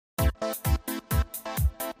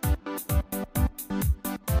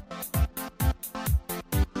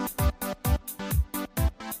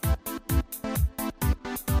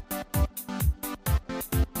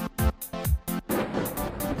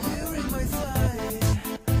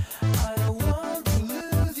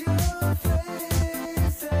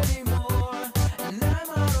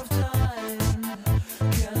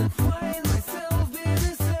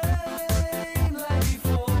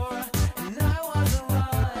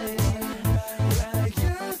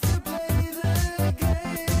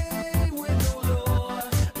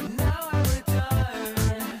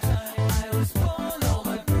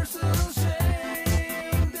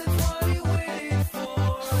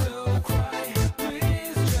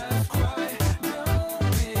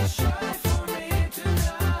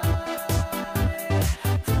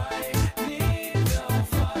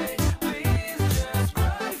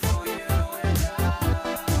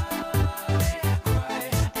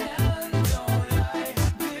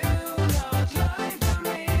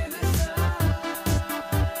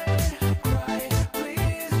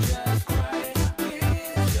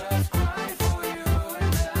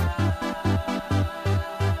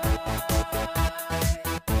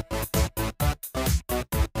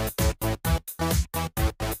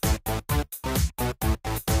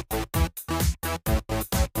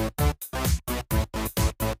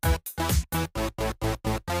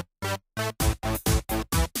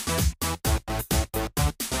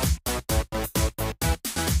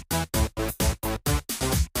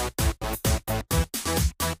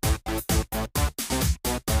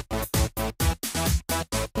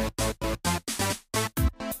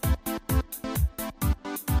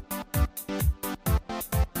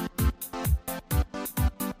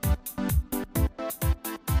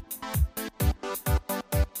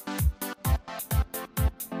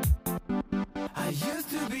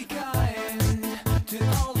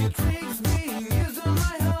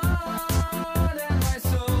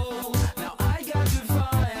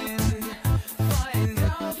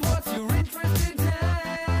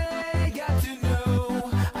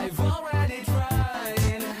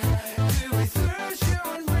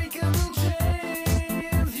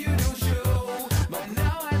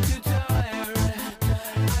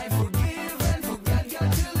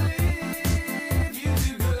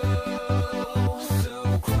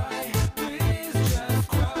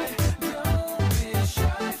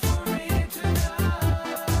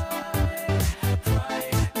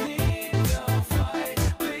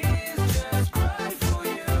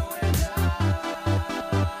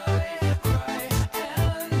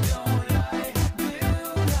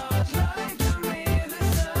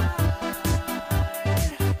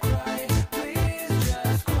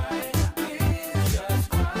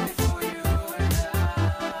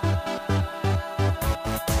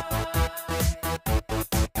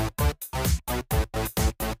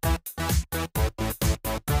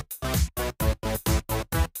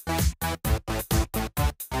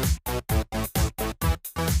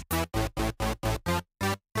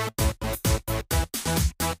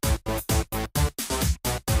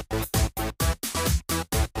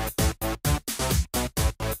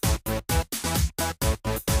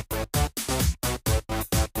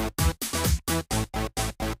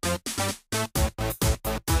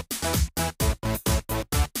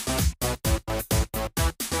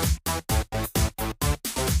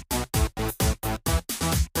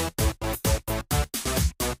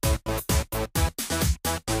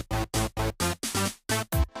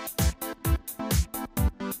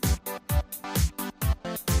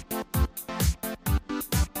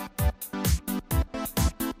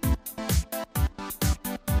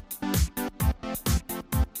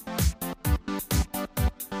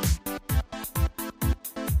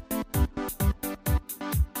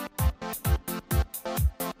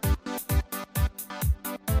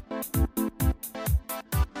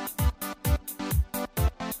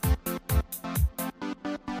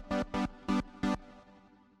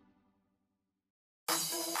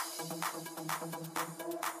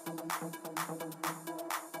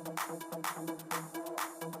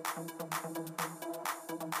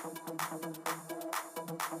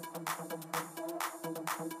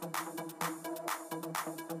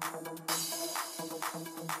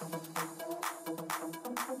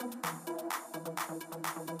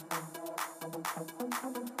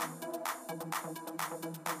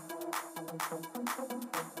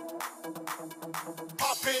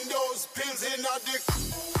Popping those pills in a dick.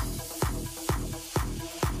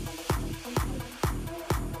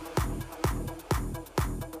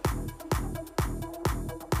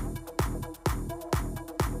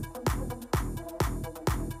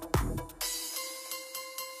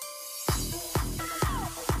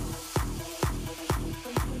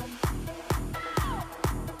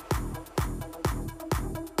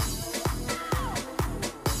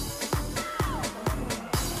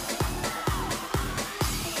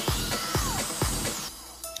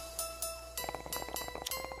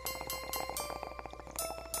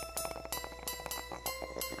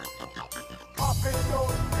 Popping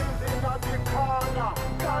those pills in a the corner.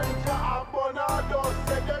 Ganja abonado,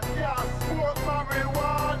 say them can't smoke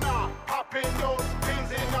marijuana. Popping those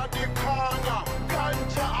pills in a the corner.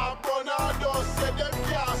 Ganja abonado, say them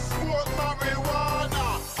can't smoke marijuana.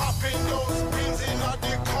 Popping those pills in a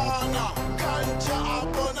the corner. Ganja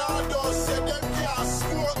abonado, say them can't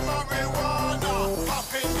smoke marijuana.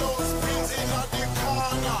 Popping those pills in a the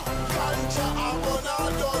corner. Ganja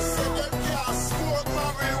abonado, say them can't smoke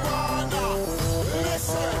marijuana.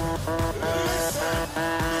 Listen, listen,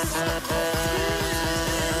 listen,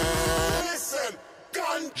 listen,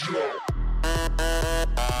 ganja.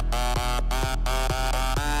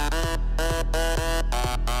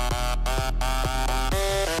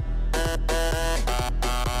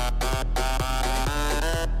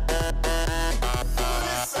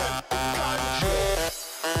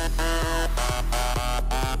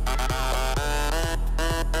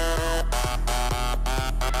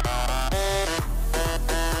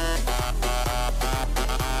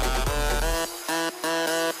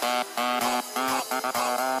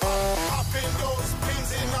 Popping those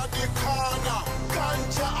pills in a the corner.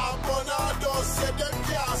 Ganja abonado, say them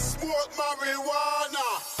can't smoke marijuana.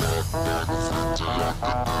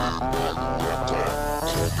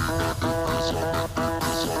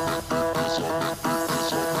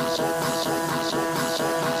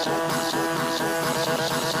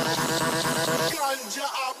 Ganja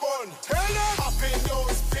abon, popping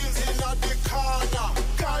those pills in a the corner.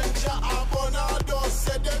 Ganja abonado,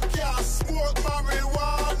 say them can't smoke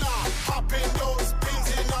marijuana. Popping those pills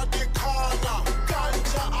in a the corner.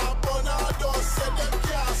 Ganja abonado, say them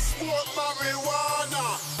can't smoke marijuana.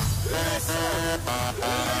 Listen,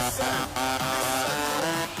 listen,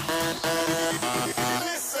 listen,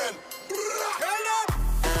 listen. Turn up.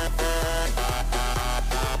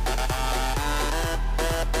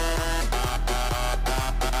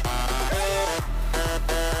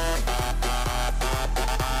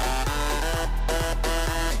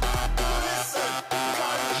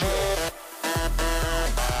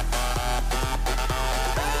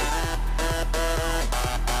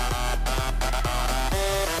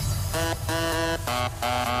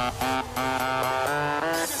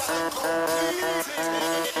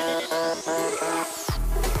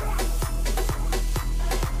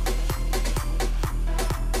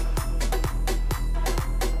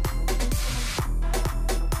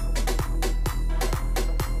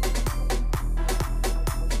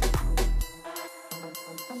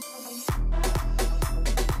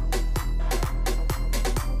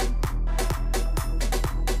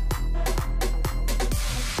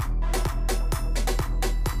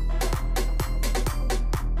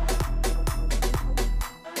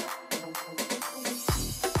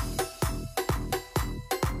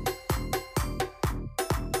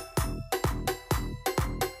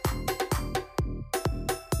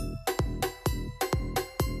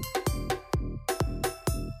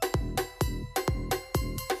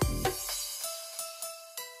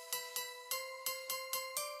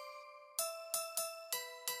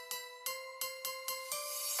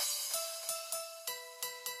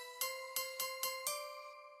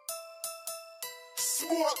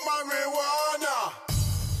 Smoke marijuana.